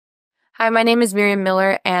Hi, my name is Miriam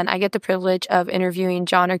Miller, and I get the privilege of interviewing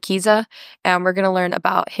John Urquiza, and we're going to learn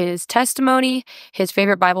about his testimony, his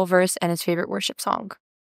favorite Bible verse, and his favorite worship song.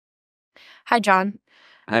 Hi, John.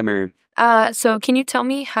 Hi, Mary. So can you tell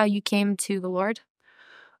me how you came to the Lord?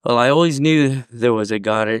 Well, I always knew there was a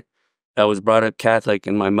God. I was brought up Catholic,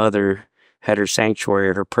 and my mother had her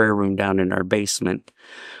sanctuary, her prayer room down in our basement,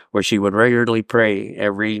 where she would regularly pray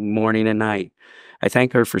every morning and night. I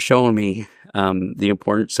thank her for showing me the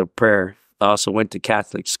importance of prayer. I also went to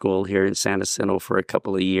Catholic school here in San Jacinto for a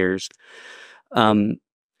couple of years. Um,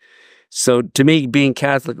 so to me, being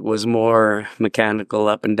Catholic was more mechanical,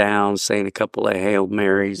 up and down, saying a couple of Hail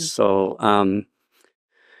Marys. But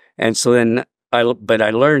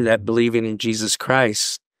I learned that believing in Jesus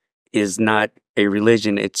Christ is not a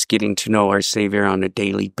religion. It's getting to know our Savior on a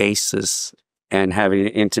daily basis and having an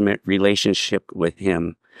intimate relationship with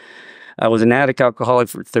Him. I was an addict alcoholic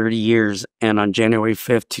for 30 years, and on January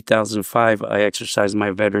 5th, 2005, I exercised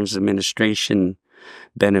my Veterans Administration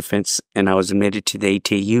benefits, and I was admitted to the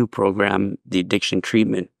ATU program, the addiction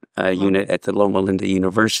treatment unit at the Loma Linda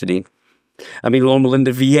Loma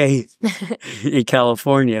Linda VA in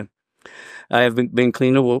California. I have been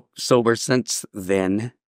clean and sober since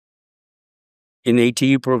then. In the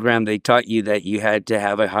ATU program, they taught you that you had to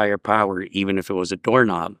have a higher power, even if it was a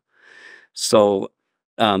doorknob. So,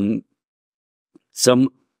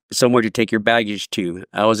 somewhere to take your baggage to.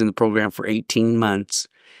 I was in the program for 18 months,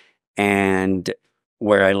 and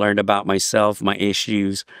where I learned about myself, my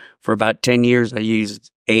issues. For about 10 years, I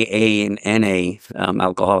used AA and NA,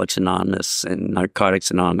 Alcoholics Anonymous and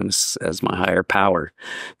Narcotics Anonymous, as my higher power.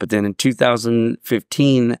 But then in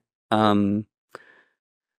 2015, I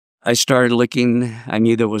started looking. I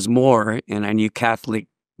knew there was more, and I knew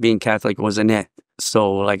being Catholic wasn't it.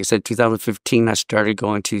 So, like I said, 2015, I started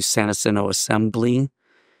going to San Jacinto Assembly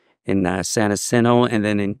in San Jacinto, and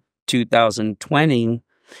then in 2020,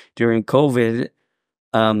 during COVID,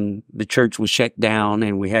 the church was shut down,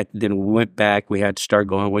 and we went back. We had to start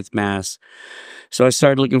going with Mass. So I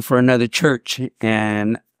started looking for another church,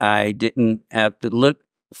 and I didn't have to look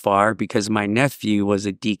far because my nephew was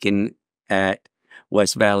a deacon at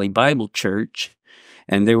West Valley Bible Church,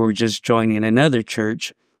 and they were just joining another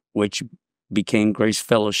church, which became Grace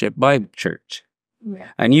Fellowship Bible Church. Yeah.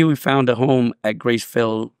 I knew we found a home at Grace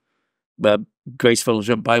Fellowship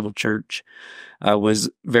Bible Church. I was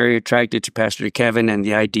very attracted to Pastor Kevin and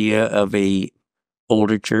the idea of a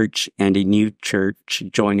older church and a new church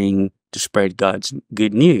joining to spread God's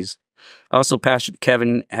good news. Also, Pastor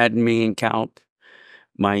Kevin had me encounter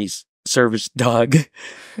my service dog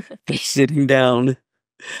sitting down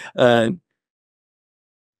a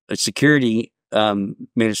security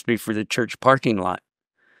ministry for the church parking lot.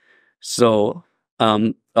 So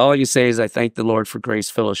all I can say is I thank the Lord for Grace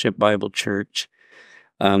Fellowship Bible Church.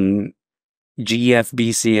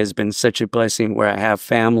 GFBC has been such a blessing where I have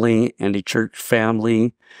family and a church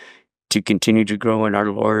family to continue to grow in our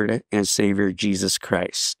Lord and Savior Jesus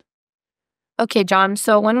Christ. Okay, John.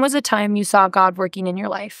 So when was a time you saw God working in your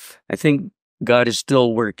life? I think God is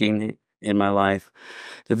still working in my life.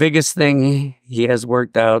 The biggest thing He has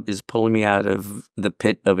worked out is pulling me out of the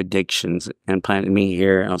pit of addictions and planting me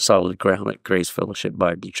here on solid ground at Grace Fellowship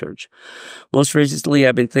Bible Church. Most recently,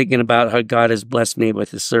 I've been thinking about how God has blessed me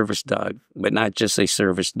with a service dog, but not just a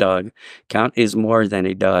service dog. Count is more than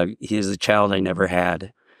a dog. He is a child I never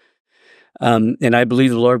had. And I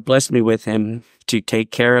believe the Lord blessed me with him to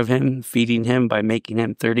take care of him, feeding him by making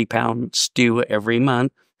him 30-pound stew every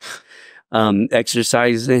month.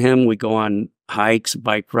 Exercising him, we go on hikes,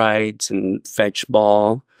 bike rides, and fetch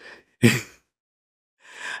ball.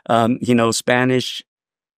 Spanish,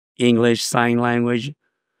 English, sign language.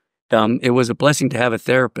 It was a blessing to have a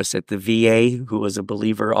therapist at the VA who was a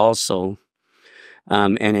believer also.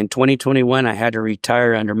 And in 2021, I had to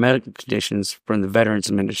retire under medical conditions from the Veterans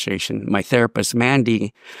Administration. My therapist,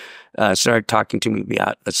 Mandy, started talking to me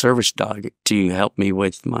about a service dog to help me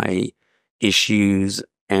with my issues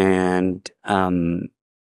and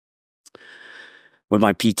with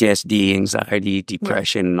my PTSD, anxiety,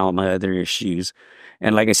 depression, and all my other issues.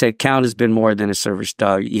 And like I said, Count has been more than a service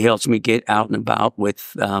dog. He helps me get out and about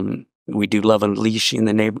with, we do Love Unleash in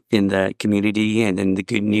the community, and then the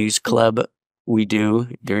Good News Club we do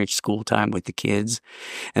during school time with the kids.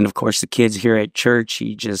 And of course, the kids here at church,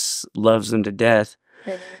 he just loves them to death.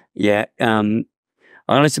 Mm-hmm. Yeah. I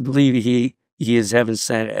honestly believe he is heaven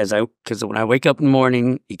sent because when I wake up in the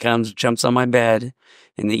morning, he comes, jumps on my bed.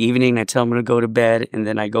 In the evening, I tell him to go to bed, and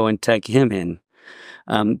then I go and tuck him in.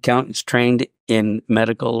 Count is trained in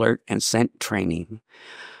medical alert and scent training.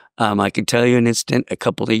 I can tell you an incident a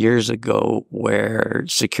couple of years ago where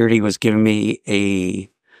security was giving me a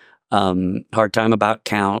Hard time about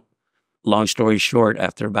count. Long story short,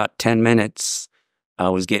 after about 10 minutes, I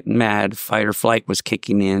was getting mad. Fight or flight was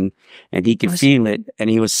kicking in, and he could feel it. And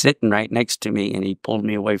he was sitting right next to me, and he pulled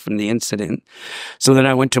me away from the incident. So then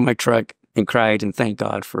I went to my truck and cried and thanked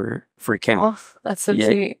God for count. Oh, that's so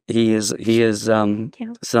sweet. He is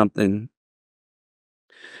something.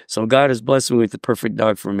 So God has blessed me with the perfect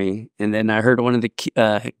dog for me. And then I heard one of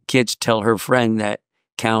the kids tell her friend that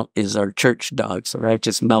Count is our church dog. So that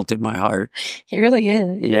just melted my heart. He really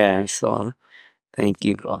is. Yeah. So thank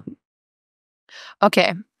you, God.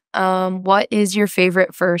 Okay. What is your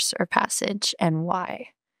favorite verse or passage and why?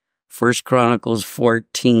 1 Chronicles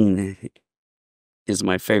 14 is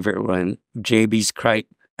my favorite one. Jabez cried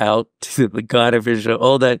out to the God of Israel,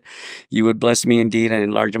 "Oh, that you would bless me indeed and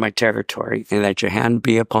enlarge my territory, and that your hand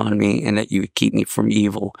be upon me, and that you would keep me from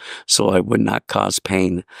evil, so I would not cause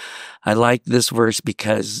pain." I like this verse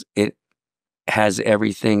because it has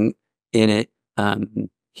everything in it.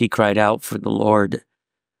 He cried out for the Lord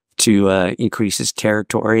to increase his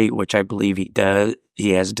territory, which I believe he does.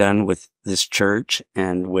 He has done with this church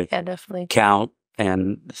and with definitely. Count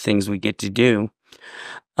and the things we get to do.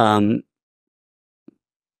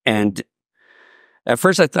 And at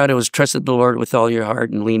first I thought it was trust the Lord with all your heart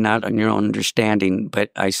and lean not on your own understanding. But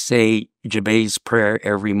I say Jabez's prayer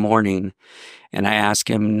every morning, and I ask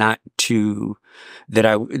him not to,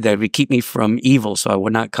 that would keep me from evil so I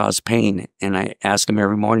would not cause pain. And I ask him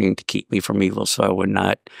every morning to keep me from evil so I would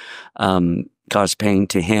not cause pain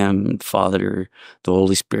to him, Father, the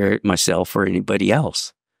Holy Spirit, myself, or anybody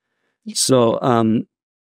else. Yeah. So,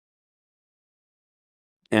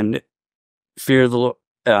 and fear of the Lord.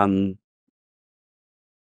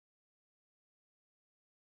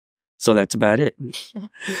 So that's about it.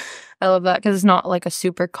 I love that because it's not like a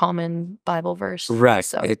super common Bible verse. Right.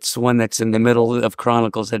 So. It's one that's in the middle of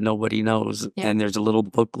Chronicles that nobody knows. Yeah. And there's a little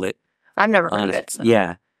booklet. I've never heard of it. So.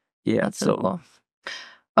 Yeah. Yeah. That's so cool.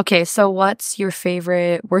 Okay. So what's your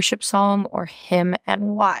favorite worship song or hymn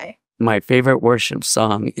and why? My favorite worship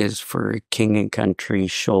song is for King and Country,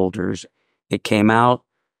 Shoulders. It came out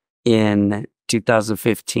in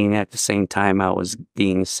 2015 at the same time I was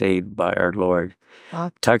being saved by our Lord.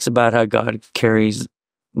 Wow. Talks about how God carries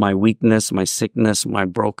my weakness, my sickness, my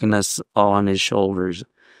brokenness all on his shoulders.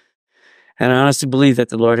 And I honestly believe that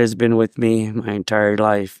the Lord has been with me my entire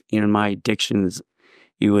life. In my addictions,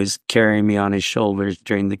 he was carrying me on his shoulders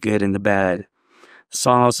during the good and the bad. The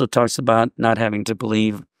song also talks about not having to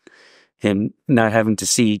believe him, not having to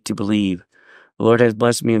see to believe. The Lord has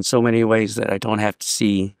blessed me in so many ways that I don't have to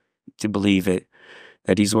see to believe it,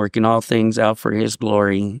 that he's working all things out for his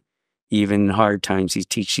glory. Even in hard times, he's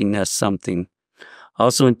teaching us something.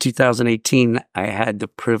 Also in 2018, I had the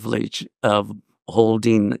privilege of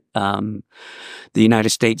holding the United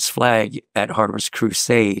States flag at Harvest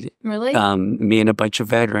Crusade. Really? Me and a bunch of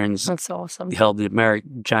veterans. That's awesome. Held the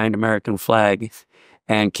giant American flag,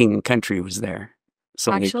 and King and Country was there.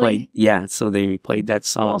 So actually? so they played that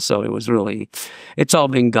song. Cool. So it was really, it's all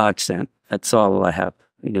been God sent. That's all I have.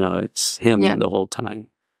 You know, it's him the whole time.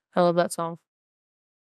 I love that song.